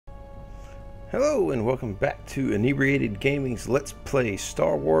Hello and welcome back to Inebriated Gaming's Let's Play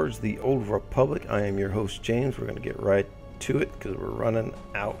Star Wars The Old Republic. I am your host James. We're going to get right to it because we're running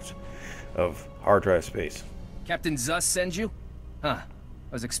out of hard drive space. Captain Zuss sends you? Huh.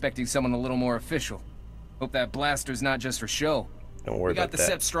 I was expecting someone a little more official. Hope that blaster's not just for show. Don't worry about that. We got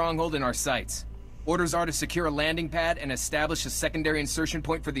the Sept stronghold in our sights. Orders are to secure a landing pad and establish a secondary insertion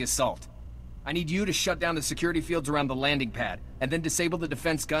point for the assault. I need you to shut down the security fields around the landing pad, and then disable the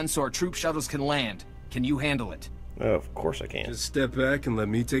defense guns so our troop shuttles can land. Can you handle it? Of course I can. Just step back and let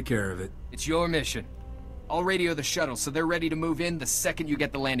me take care of it. It's your mission. I'll radio the shuttle so they're ready to move in the second you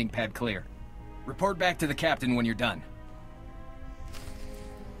get the landing pad clear. Report back to the captain when you're done.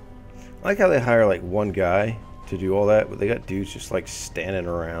 I like how they hire like one guy to do all that, but they got dudes just like standing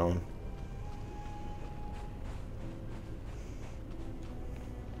around.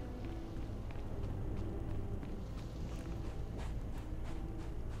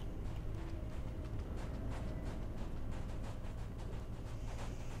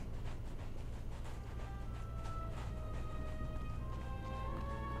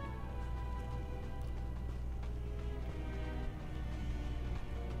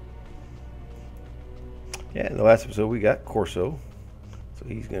 Yeah, in the last episode we got Corso, so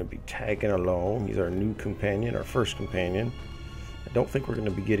he's going to be tagging along. He's our new companion, our first companion. I don't think we're going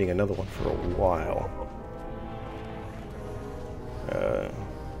to be getting another one for a while. There's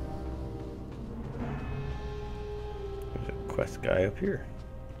a quest guy up here.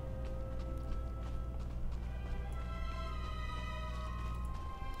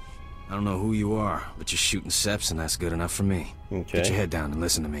 I don't know who you are, but you're shooting Seps and that's good enough for me. Okay. Get your head down and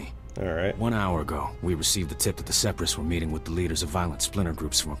listen to me. Alright. 1 hour ago, we received the tip that the Separatists were meeting with the leaders of violent splinter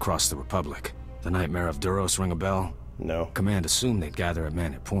groups from across the Republic. The Nightmare of Duros ring a bell? No. Command assumed they'd gather at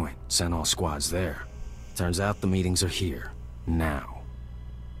Manor Point, send all squads there. Turns out the meetings are here. Now.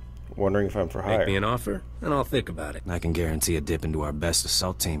 Wondering if I'm for hire. Make me an offer, and I'll think about it. I can guarantee a dip into our best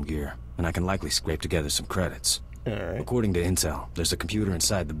assault team gear, and I can likely scrape together some credits. Alright. According to intel, there's a computer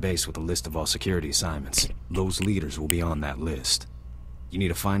inside the base with a list of all security assignments. Those leaders will be on that list. You need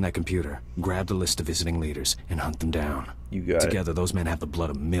to find that computer, grab the list of visiting leaders, and hunt them down. You got Together, those men have the blood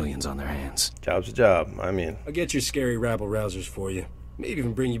of millions on their hands. Job's a job. I'm in. I'll get your scary rabble-rousers for you. Maybe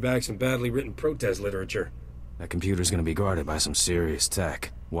even bring you back some badly written protest literature. That computer's gonna be guarded by some serious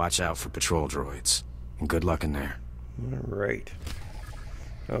tech. Watch out for patrol droids. And good luck in there. Alright.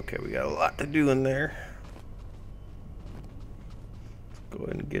 Okay, we got a lot to do in there. Let's go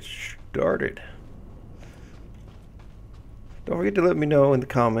ahead and get started. Don't forget to let me know in the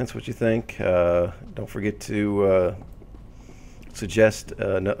comments what you think. Don't forget to suggest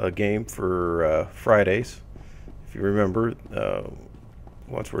a game for Fridays. If you remember,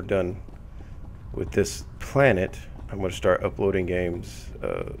 once we're done with this planet, I'm going to start uploading games,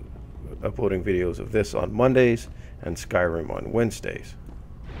 uploading videos of this on Mondays and Skyrim on Wednesdays.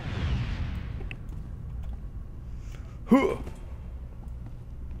 Huh.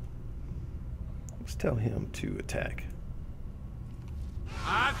 Let's tell him to attack.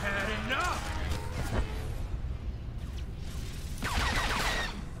 I've had enough!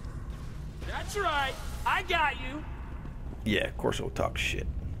 That's right, I got you! Yeah, of course he'll talk shit.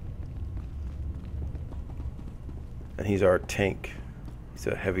 And he's our tank. He's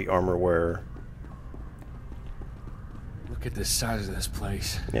a heavy armor wearer. Look at the size of this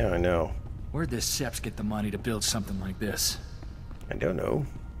place. Yeah, I know. Where'd the Seps get the money to build something like this? I don't know.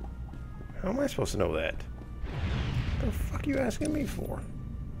 How am I supposed to know that? What the fuck are you asking me for?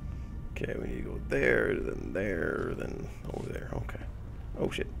 Okay, we need to go there, then over there. Okay. Oh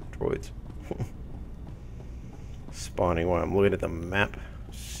shit, droids. Spawning while I'm looking at the map.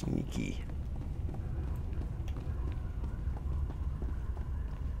 Sneaky.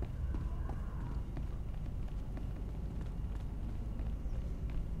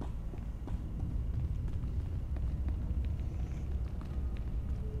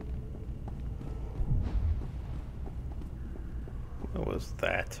 What was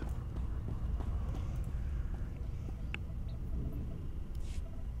that?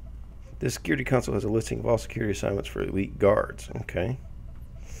 This security console has a listing of all security assignments for elite guards. Okay.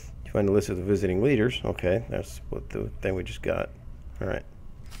 You find a list of the visiting leaders. Okay, that's what the thing we just got. Alright.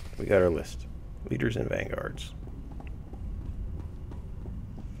 We got our list. Leaders and vanguards.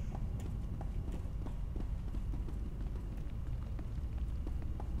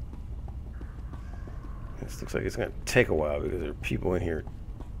 This looks like it's going to take a while because there are people in here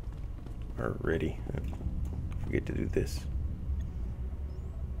already. Forget to do this.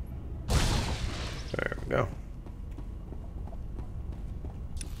 There we go.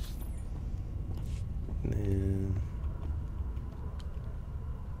 And then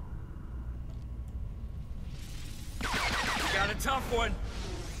got a tough one.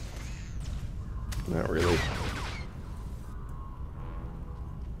 Not really.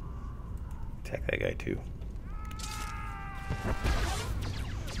 Attack that guy too.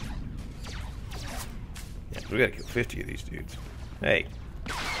 Yeah, we gotta kill 50 of these dudes. Hey,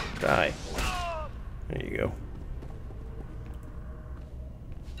 die. There you go.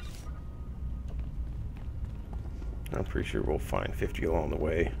 I'm pretty sure we'll find 50 along the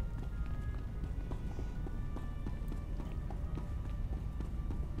way.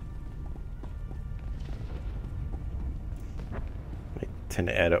 They tend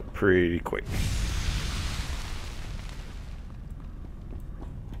to add up pretty quick.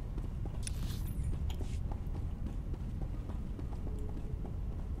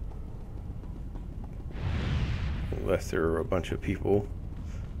 Unless there are a bunch of people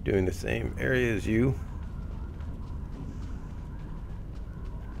doing the same area as you.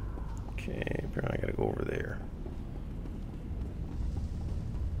 Okay, apparently I gotta go over there.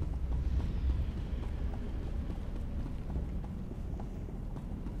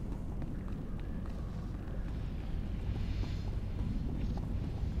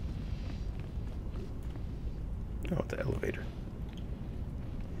 Oh, it's the elevator.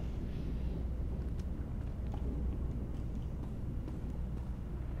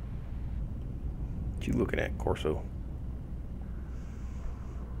 What you looking at, Corso?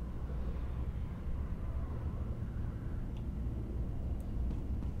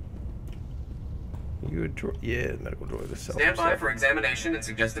 You a droid? Yeah, medical droid. The self. Stand by for examination and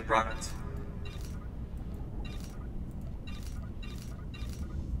suggested progress.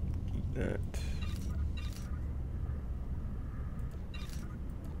 Keep that.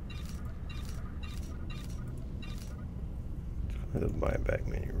 Let's buy a back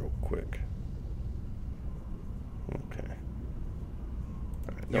menu real quick. Okay.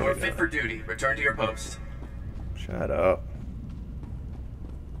 Right, You are fit for duty. Return to your post. Shut up.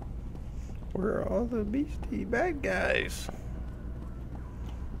 Where are all the beastie bad guys?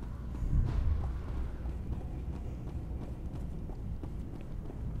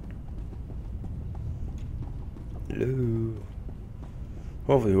 Hello.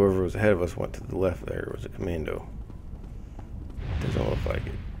 Hopefully whoever was ahead of us went to the left there was a commando. Doesn't look like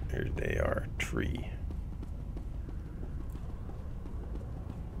it. Here they are. Tree.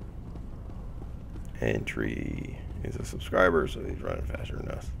 And Tree is a subscriber, so he's running faster than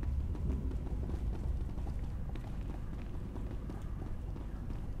us.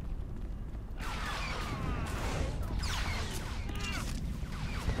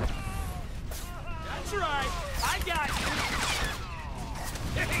 That's right. I got you.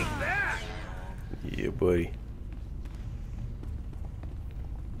 Take that. Yeah, buddy.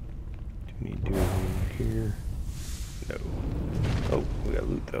 Do we need to do anything here? No. Oh, we got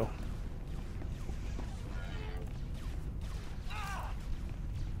loot though.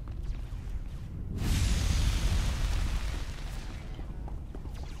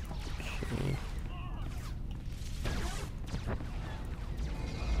 Okay.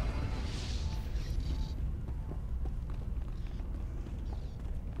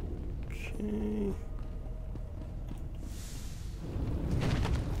 Okay.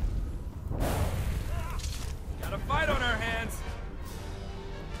 Got a fight on our hands.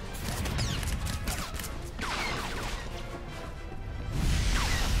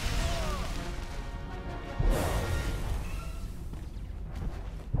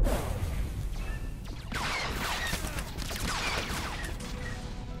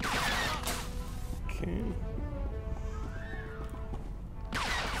 Okay.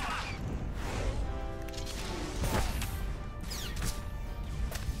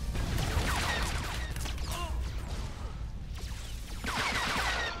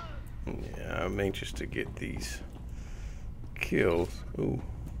 Yeah, I'm anxious to get these kills. Ooh.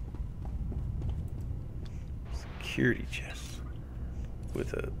 Security chest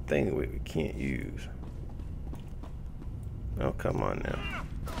with a thing we can't use. Oh, come on now.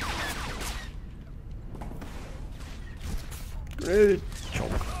 Grenade.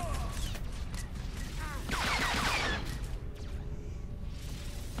 Chunk.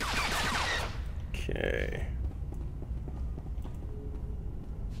 Okay.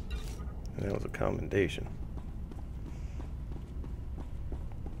 That was a commendation.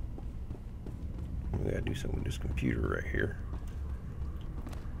 We gotta do something with this computer right here.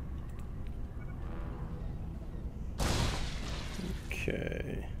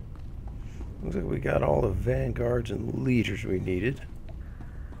 Okay. Looks like we got all the vanguards and leaders we needed.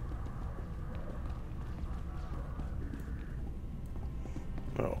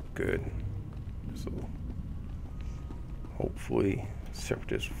 Oh, good. So, hopefully,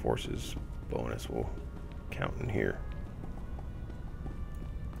 Separatist forces bonus will count in here.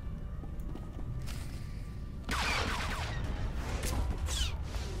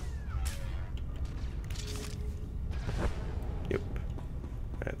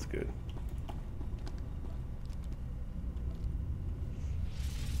 That's good.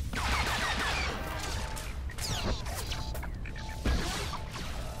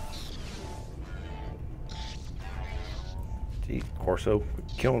 Gee, Corso,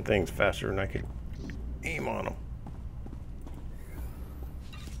 killing things faster than I could aim on them.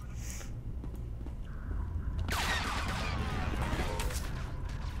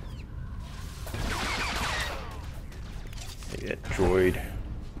 Yeah, droid.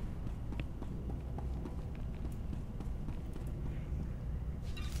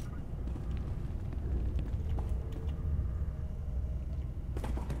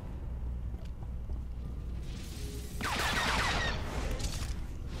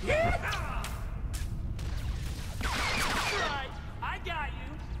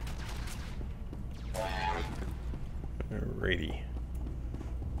 Alrighty.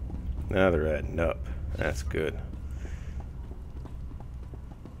 Now they're adding up. That's good.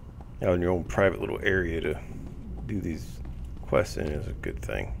 Having your own private little area to do these quests in is a good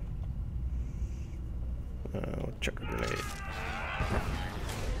thing. Chuck a grenade.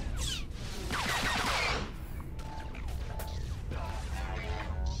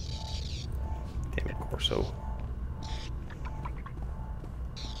 Damn it, Corso.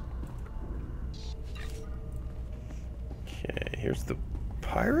 Okay, here's the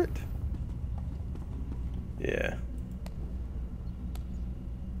pirate? Yeah.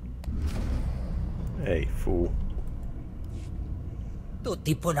 Hey, fool. Well,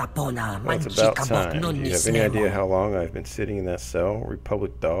 it's about time. Do you have any idea how long I've been sitting in that cell?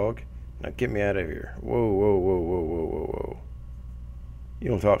 Republic dog? Now get me out of here. Whoa, whoa, whoa, whoa, whoa, whoa, whoa. You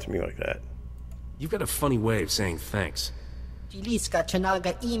don't talk to me like that. You've got a funny way of saying thanks. Show up for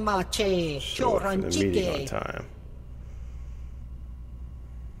the meeting on time.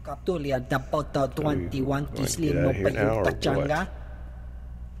 Are we going to get out of here now or what?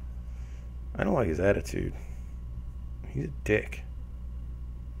 I don't like his attitude. He's a dick.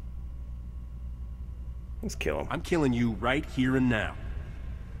 Let's kill him. I'm killing you right here and now.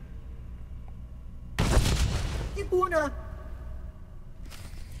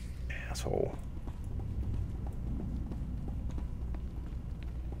 Asshole.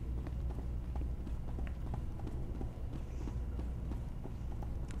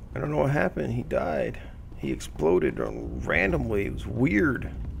 I don't know what happened. He died. He exploded randomly. It was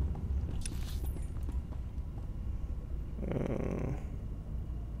weird.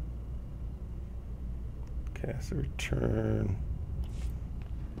 Cast a return.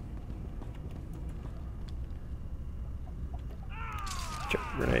 Check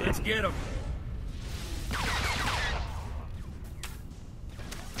grenade. Let's get him.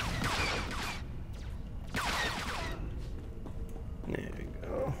 There we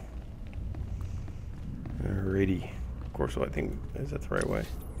go. Alrighty. Of course, I think, is that the right way?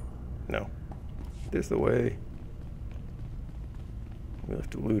 No. This is the way. We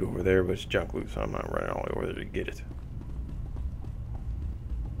left the loot over there, but it's junk loot, so I'm not running all the way over there to get it.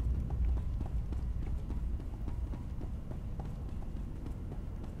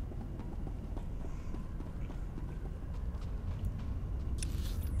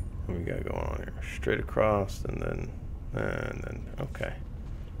 What we got going on here? Straight across, and then, okay.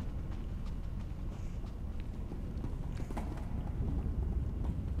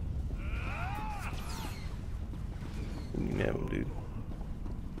 You nab him, dude.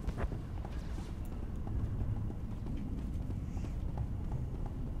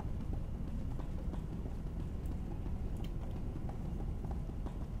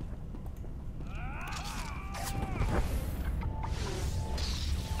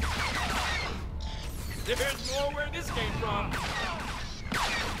 There's more where this came from.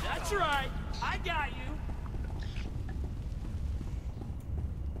 That's right. I got you.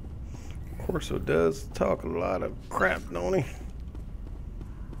 Corso does talk a lot of crap, don't he?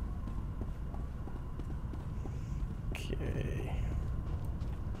 Okay.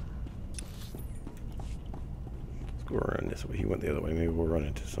 Let's go around this way. He went the other way. Maybe we'll run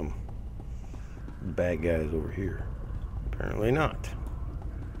into some bad guys over here. Apparently not.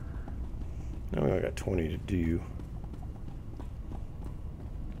 Now we only got 20 to do.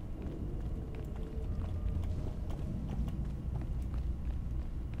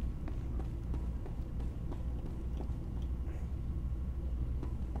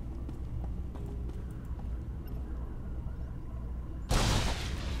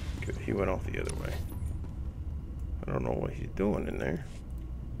 Good, he went off the other way. I don't know what he's doing in there.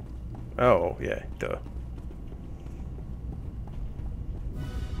 Oh, yeah, duh.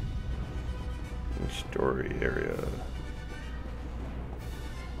 Story area.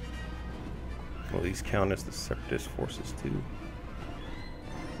 Will these count as the separatist forces too?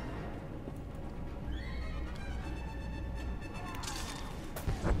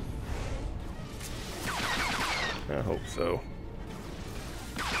 hope so.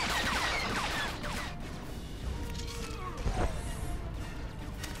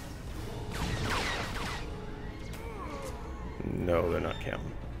 No, they're not counting.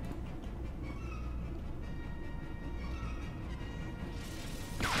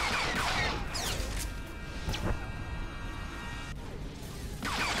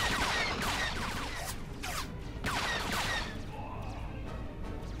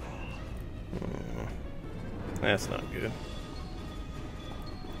 That's not good.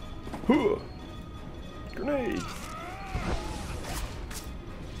 Huh. Grenade.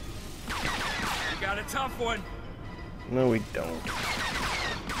 You got a tough one. No, we don't.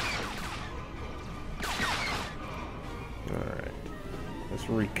 Alright. Let's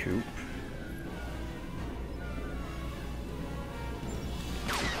recoup.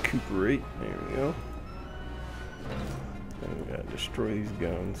 Recuperate. There we go. And we gotta destroy these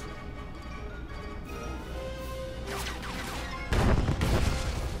guns.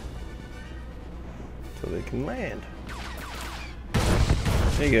 So they can land.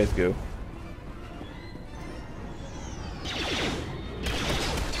 There you guys go.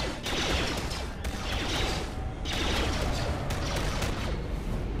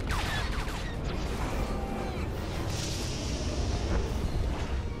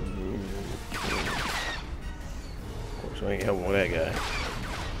 So I ain't helping with that guy.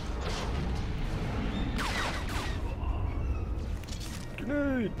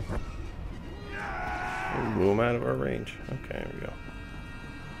 Grenade! We blew him out of our range. Okay, there we go.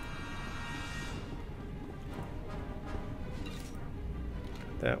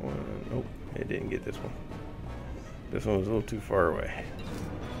 That one. Nope, it didn't get this one. This one was a little too far away.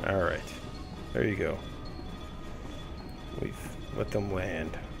 Alright. There you go. We've let them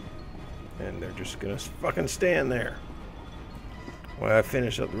land. And they're just gonna fucking stand there while I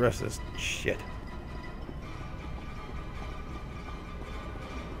finish up the rest of this shit.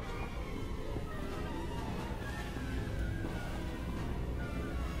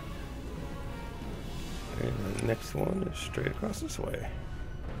 And the next one is straight across this way.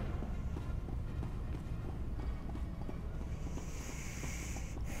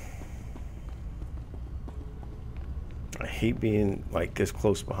 I hate being like this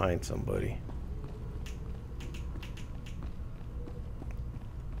close behind somebody.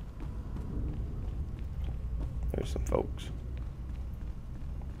 There's some folks.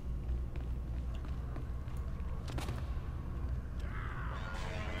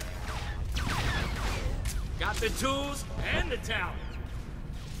 Got the tools and the talent.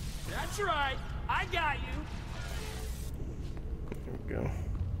 That's right. I got you. There we go.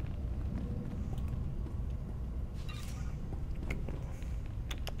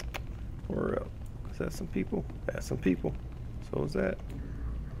 We're up. Is that some people? That's some people. So is that.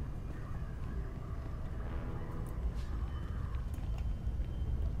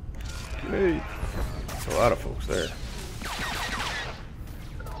 Hey. There's a lot of folks there.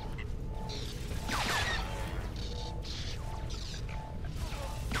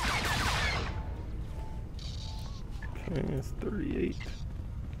 Okay, it's 38.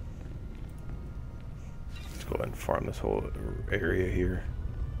 Let's go ahead and farm this whole area here.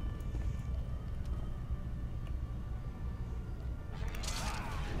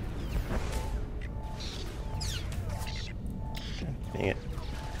 Dang it.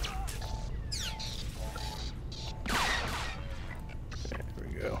 There we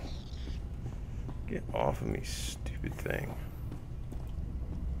go. Get off of me, stupid thing.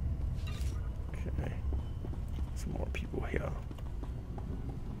 Okay. Some more people here.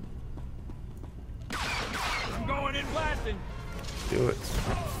 I'm going in blasting. Do it.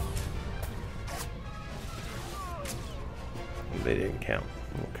 They didn't count.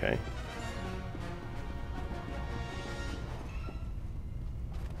 Okay.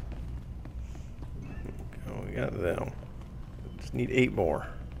 We got them. Just need 8 more.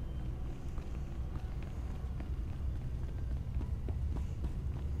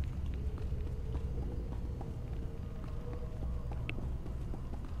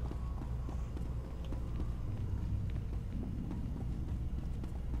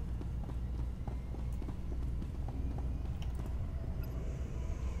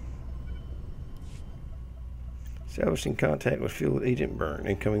 Establishing contact with Field Agent Byrne.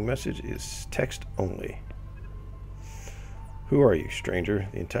 Incoming message is text only. Who are you, stranger?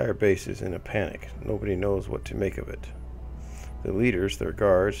 The entire base is in a panic. Nobody knows what to make of it. The leaders, their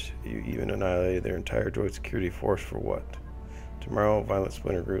guards, you even annihilated their entire droid security force for what? Tomorrow, violent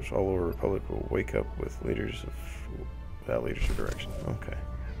splinter groups all over the Republic will wake up with leaders without leadership direction. Okay.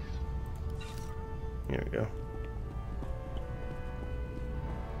 Here we go.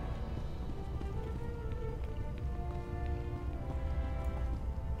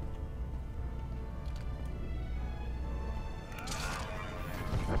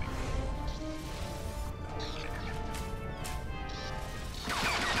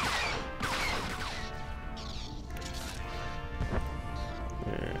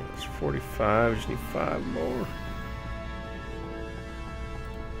 35. Just need 5 more.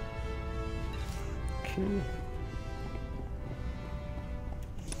 Okay.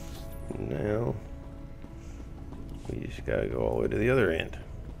 Now we just gotta go all the way to the other end.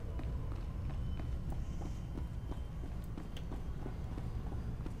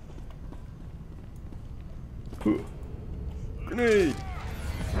 Grenade!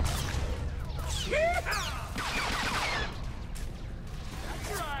 That's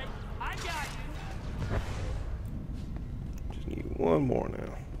right. I got you. Just need 1 more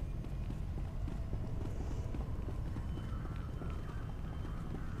now.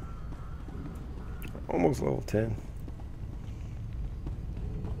 Almost level 10.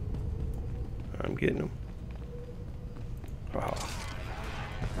 I'm getting them. Wow.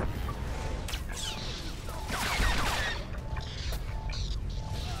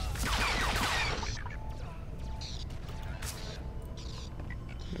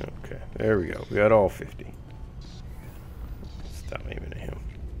 Okay, there we go. We got all 50. Stop aiming at him.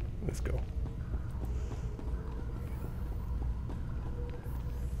 Let's go.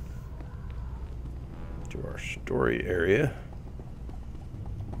 To our story area.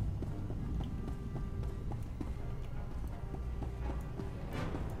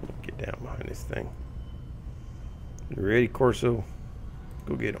 Get down behind this thing. You ready, Corso?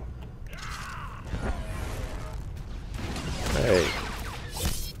 Go get him. Hey.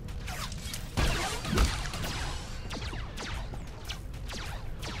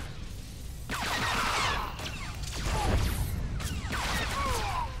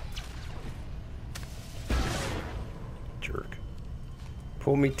 Jerk.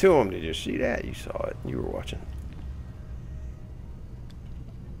 Pull me to him. Did you see that? You saw it. You were watching.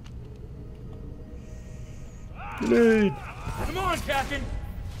 Grenade! Come on, Captain.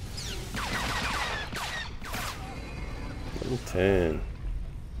 Level 10.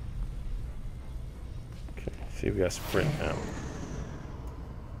 Okay, see, we got sprint now.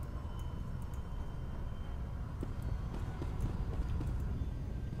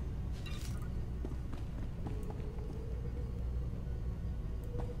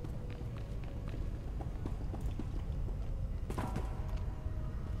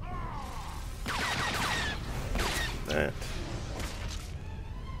 That.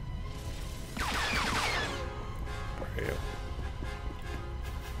 Betrayal.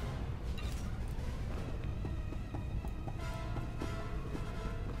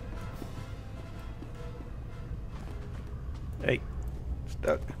 Hey,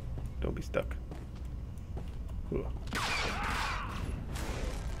 stuck. Don't be stuck. Ugh.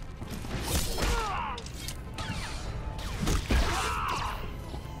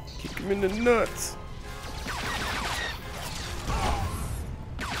 Kick him in the nuts.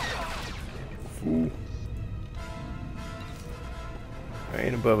 Fool. I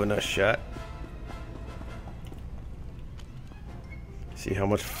ain't above enough shot. See how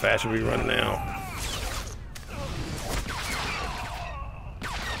much faster we run now.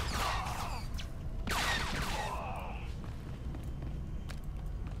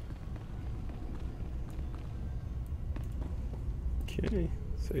 Okay,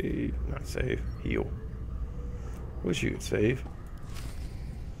 save, not save, heal. Wish you could save.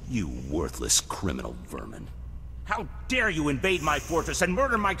 You worthless criminal vermin. How dare you invade my fortress and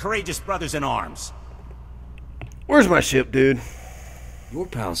murder my courageous brothers in arms? Where's my ship, dude? Your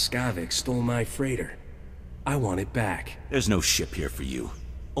pal Skavik stole my freighter. I want it back. There's no ship here for you.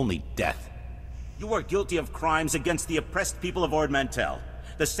 Only death. You are guilty of crimes against the oppressed people of Ord Mantel.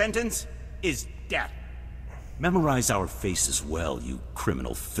 The sentence is death. Memorize our faces well, you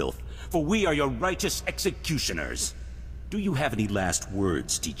criminal filth, for we are your righteous executioners. Do you have any last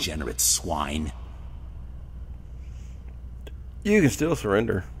words, degenerate swine? You can still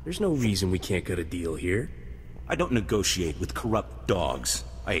surrender. There's no reason we can't get a deal here. I don't negotiate with corrupt dogs.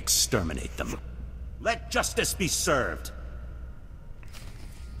 I exterminate them. Let justice be served.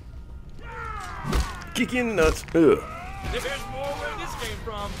 Kick you in the nuts. Ugh. There's more where this came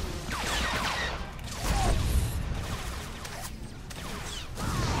from.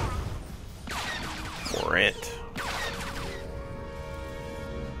 Morant.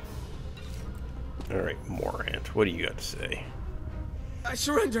 Alright, Morant. What do you got to say? I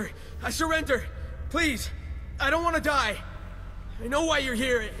surrender. I surrender. Please. I don't want to die. I know why you're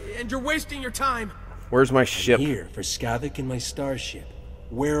here, and you're wasting your time. Where's my ship? Here for Skavik and my starship.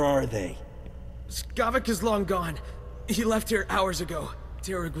 Where are they? Skavik is long gone. He left here hours ago.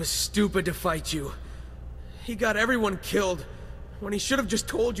 Derek was stupid to fight you. He got everyone killed when he should have just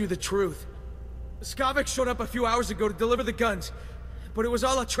told you the truth. Skavik showed up a few hours ago to deliver the guns, but it was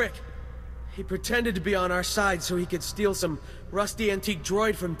all a trick. He pretended to be on our side so he could steal some rusty antique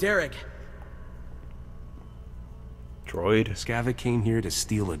droid from Derek. Droid? Skavik came here to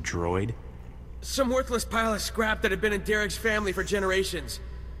steal a droid? Some worthless pile of scrap that had been in Derek's family for generations.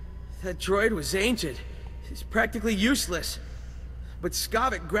 That droid was ancient. It's practically useless. But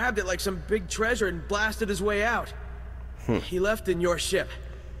Skavik grabbed it like some big treasure and blasted his way out. He left in your ship.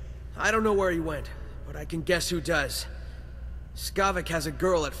 I don't know where he went, but I can guess who does. Skavik has a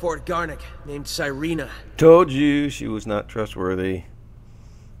girl at Fort Garnick named Cyrena. Told you she was not trustworthy.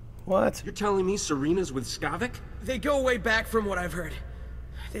 What? You're telling me Serena's with Skavik? They go way back from what I've heard.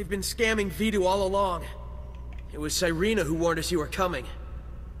 They've been scamming Vidu all along. It was Cyrena who warned us you were coming.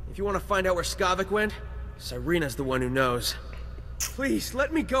 If you want to find out where Skavik went, Cyrena's the one who knows. Please,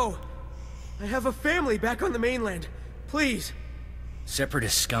 let me go. I have a family back on the mainland. Please.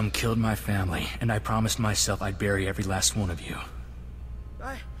 Separatist scum killed my family, and I promised myself I'd bury every last one of you.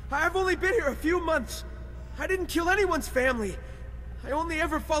 I've only been here a few months. I didn't kill anyone's family. I only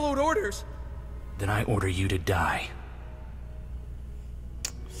ever followed orders. Then I order you to die.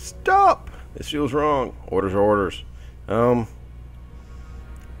 Stop! This feels wrong. Orders are orders.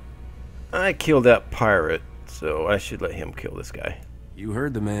 I killed that pirate, so I should let him kill this guy. You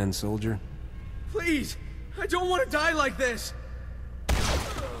heard the man, soldier. Please, I don't want to die like this.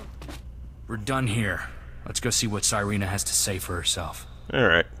 We're done here. Let's go see what Cyrena has to say for herself.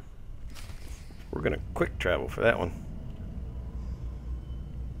 Alright. We're gonna quick travel for that one.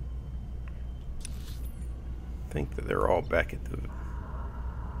 I think that they're all back at the...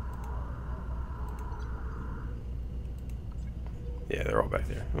 Yeah, they're all back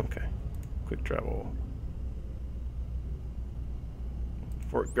there. Okay. Quick travel.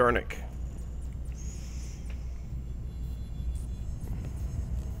 Fort Garnick.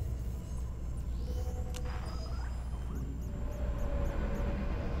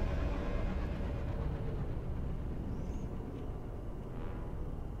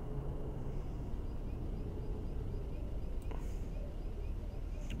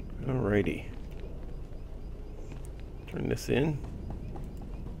 Alrighty. Turn this in.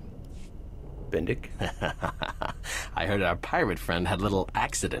 Bendick. I heard our pirate friend had a little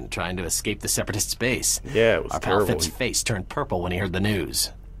accident trying to escape the Separatist base. Yeah, it was our terrible. pal Phip's face turned purple when he heard the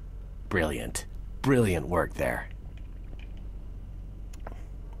news. Brilliant. Brilliant work there.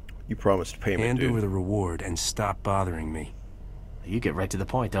 You promised payment, Hand dude. over the reward and stop bothering me. You get right to the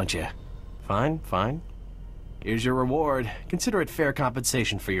point, don't you? Fine, fine. Here's your reward. Consider it fair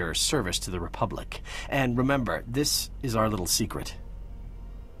compensation for your service to the Republic. And remember, this is our little secret.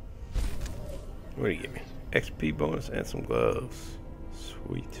 What do you give me? XP bonus and some gloves.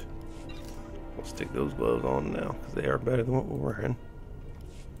 Sweet. We'll stick those gloves on now, because they are better than what we're wearing.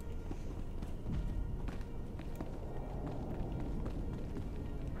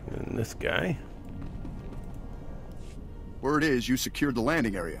 And this guy. Word is you secured the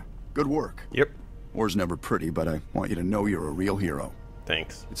landing area. Good work. Yep. War's never pretty, but I want you to know you're a real hero.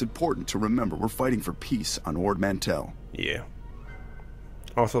 Thanks. It's important to remember we're fighting for peace on Ord Mantel. Yeah.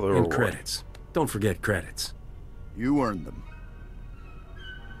 Also the And reward. credits. Don't forget credits. You earned them.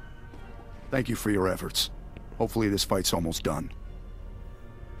 Thank you for your efforts. Hopefully this fight's almost done.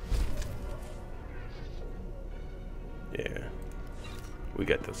 Yeah. We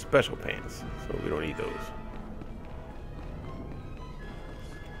got those special pants, so we don't need those.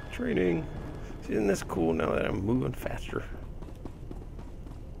 Training. See, isn't this cool now that I'm moving faster?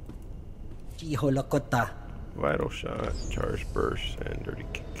 Vital shot, charge burst, and dirty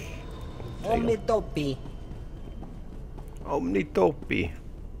kick. Omnitopi. Omnitopi.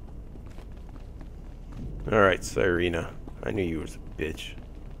 Alright, Cyrena. I knew you was a bitch.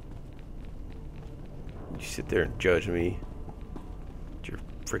 You sit there and judge me. With your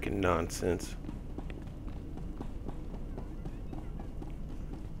freaking nonsense.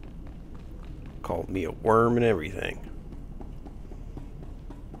 Called me a worm and everything.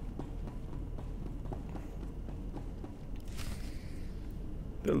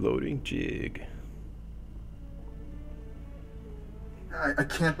 The loading jig. I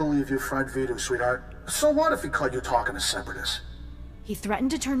can't believe you fried Vidu, sweetheart. So what if he caught you talking to Separatists? He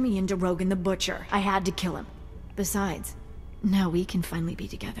threatened to turn me into Rogan the Butcher. I had to kill him. Besides, now we can finally be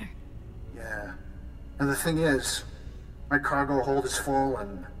together. Yeah. And the thing is, my cargo hold is full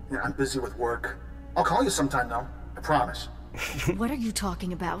and I'm busy with work. I'll call you sometime though. I promise. What are you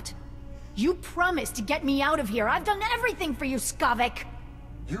talking about? You promised to get me out of here. I've done everything for you, Skavik.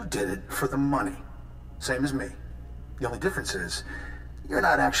 You did it for the money. Same as me. The only difference is, you're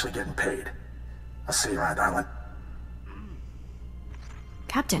not actually getting paid. I'll see you around, darling.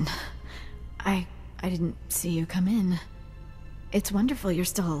 Captain, I didn't see you come in. It's wonderful you're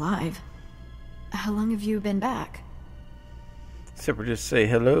still alive. How long have you been back? Separatists say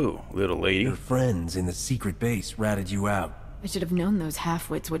hello, little lady. Your friends in the secret base ratted you out. I should have known those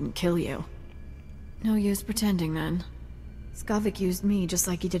half-wits wouldn't kill you. No use pretending then. Skavik used me just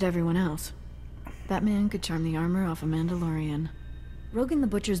like he did everyone else. That man could charm the armor off a Mandalorian. Rogan the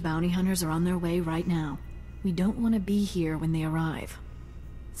Butcher's bounty hunters are on their way right now. We don't want to be here when they arrive.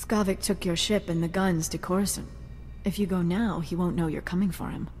 Skavik took your ship and the guns to Coruscant. If you go now, he won't know you're coming for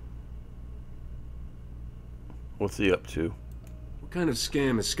him. What's he up to? What kind of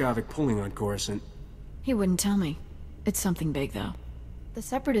scam is Skavik pulling on Coruscant? He wouldn't tell me. It's something big, though. The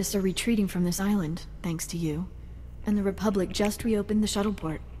Separatists are retreating from this island, thanks to you. And the Republic just reopened the shuttle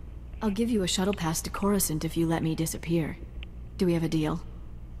port. I'll give you a shuttle pass to Coruscant if you let me disappear. Do we have a deal?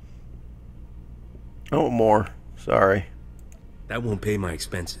 Oh, more. Sorry. That won't pay my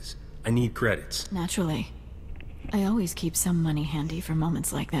expenses. I need credits. Naturally. I always keep some money handy for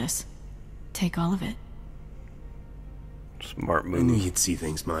moments like this. Take all of it. Smart move. I knew you'd see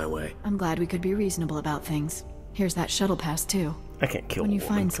things my way. I'm glad we could be reasonable about things. Here's that shuttle pass, too. I can't kill When you a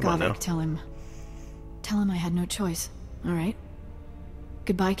woman. find Come on now. Skavik, tell him I had no choice, alright?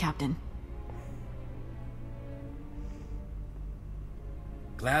 Goodbye, Captain.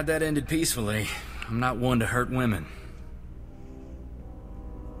 Glad that ended peacefully. I'm not one to hurt women.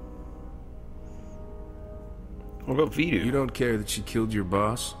 What about Vidu? You don't care that she killed your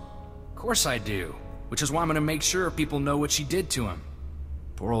boss? Of course I do. Which is why I'm gonna make sure people know what she did to him.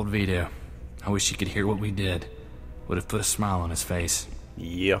 Poor old Vidu. I wish he could hear what we did. Would have put a smile on his face.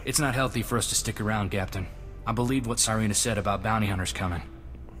 Yeah. It's not healthy for us to stick around, Captain. I believed what Cyrena said about bounty hunters coming.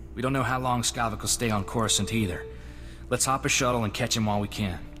 We don't know how long Skavik will stay on Coruscant either. Let's hop a shuttle and catch him while we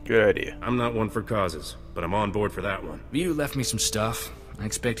can. Good idea. I'm not one for causes, but I'm on board for that one. Vidu left me some stuff. I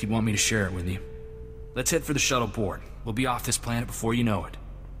expect he'd want me to share it with you. Let's head for the shuttle port. We'll be off this planet before you know it.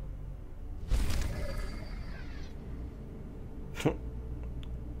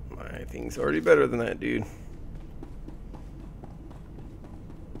 My thing's already better than that, dude.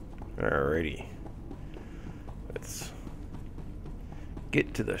 Alrighty. Let's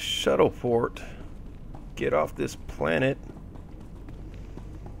get to the shuttle port. Get off this planet.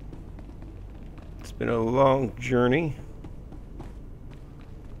 It's been a long journey.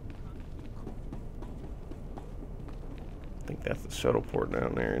 I think that's the shuttle port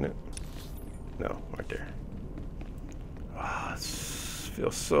down there, isn't it? No, right there. Ah, it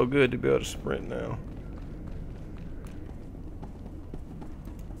feels so good to be able to sprint now.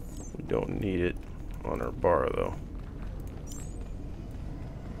 We don't need it on our bar, though.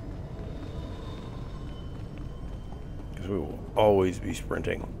 Because we will always be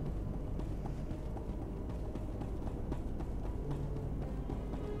sprinting.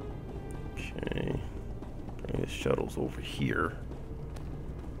 Okay. Bring the shuttles over here.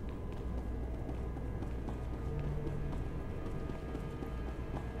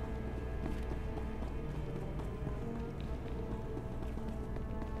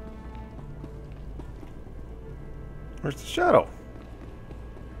 Where's the shuttle?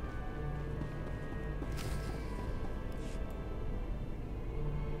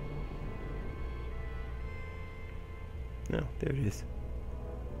 No, there it is.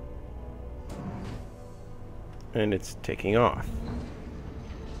 And it's taking off.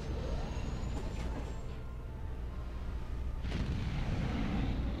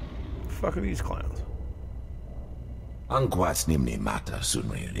 The fuck are these clowns? Angquats nimni mata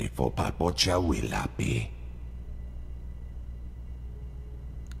sunri for papocha wilapi.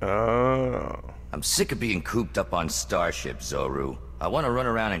 Oh. I'm sick of being cooped up on starships, Zoru. I want to run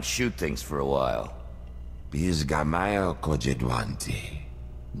around and shoot things for a while. Bizgamayo kojedwanti.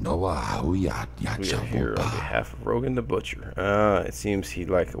 Noa huyat We are here on behalf of Rogan the Butcher. It seems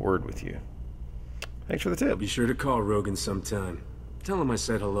he'd like a word with you. Thanks for the tip. I'll be sure to call Rogan sometime. Tell him I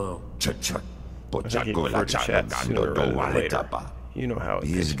said hello. I think he'd prefer to chat sooner rather than later. You know how it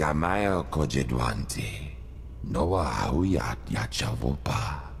is. Bizgamayo kojedwanti. Noa huyat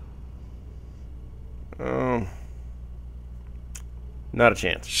yachavopa. Not a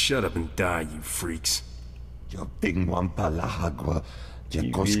chance. Shut up and die, you freaks. You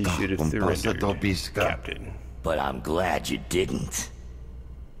really should have surrendered, Captain. But I'm glad you didn't.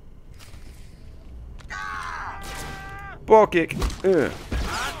 Ball kick. I've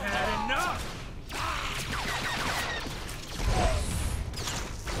had enough.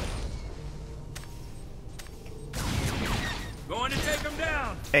 Going to take him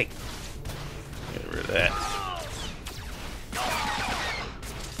down. Hey. Get rid of that.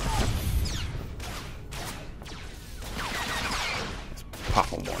 Pop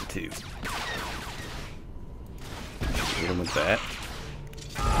him one, too. Hit him with that.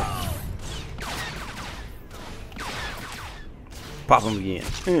 Pop him again.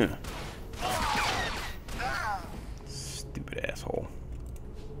 Yeah. Stupid asshole.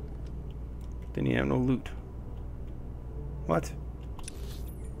 Didn't he have no loot? What?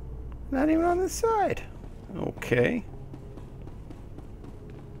 Not even on this side. Okay.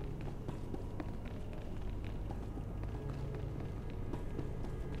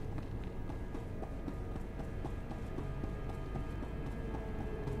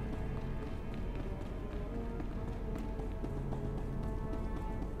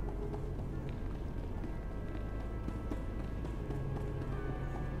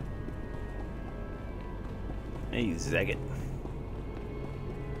 Hey, zag it.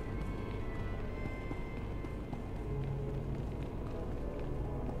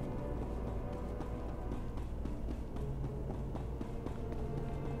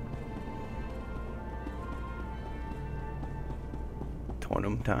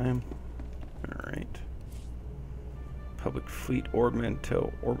 Totem time. Alright. Public Fleet, Ord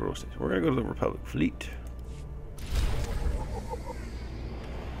Mantel, Orbital Station. We're gonna go to the Republic Fleet.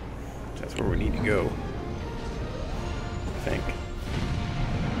 That's where we need to go. I think.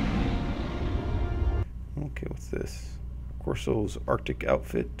 Okay, what's this? Corso's Arctic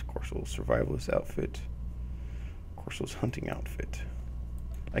outfit, Corso's Survivalist outfit, Corso's hunting outfit.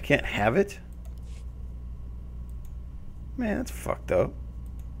 I can't have it? Man, that's fucked up.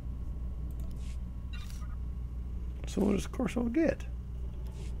 So what does Corso get?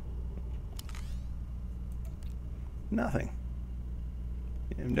 Nothing.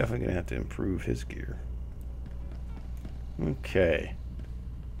 Yeah, I'm definitely gonna have to improve his gear. Okay.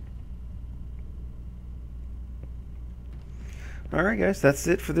 Alright guys, that's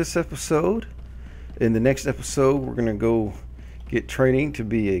it for this episode. In the next episode, we're going to go get training to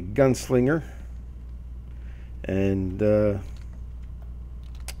be a gunslinger. And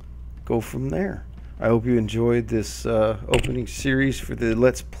go from there. I hope you enjoyed this opening series for the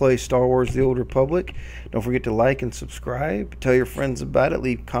Let's Play Star Wars The Old Republic. Don't forget to like and subscribe. Tell your friends about it.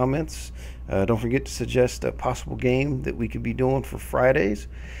 Leave comments. Don't forget to suggest a possible game that we could be doing for Fridays.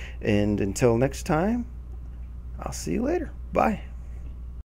 And until next time, I'll see you later. Bye.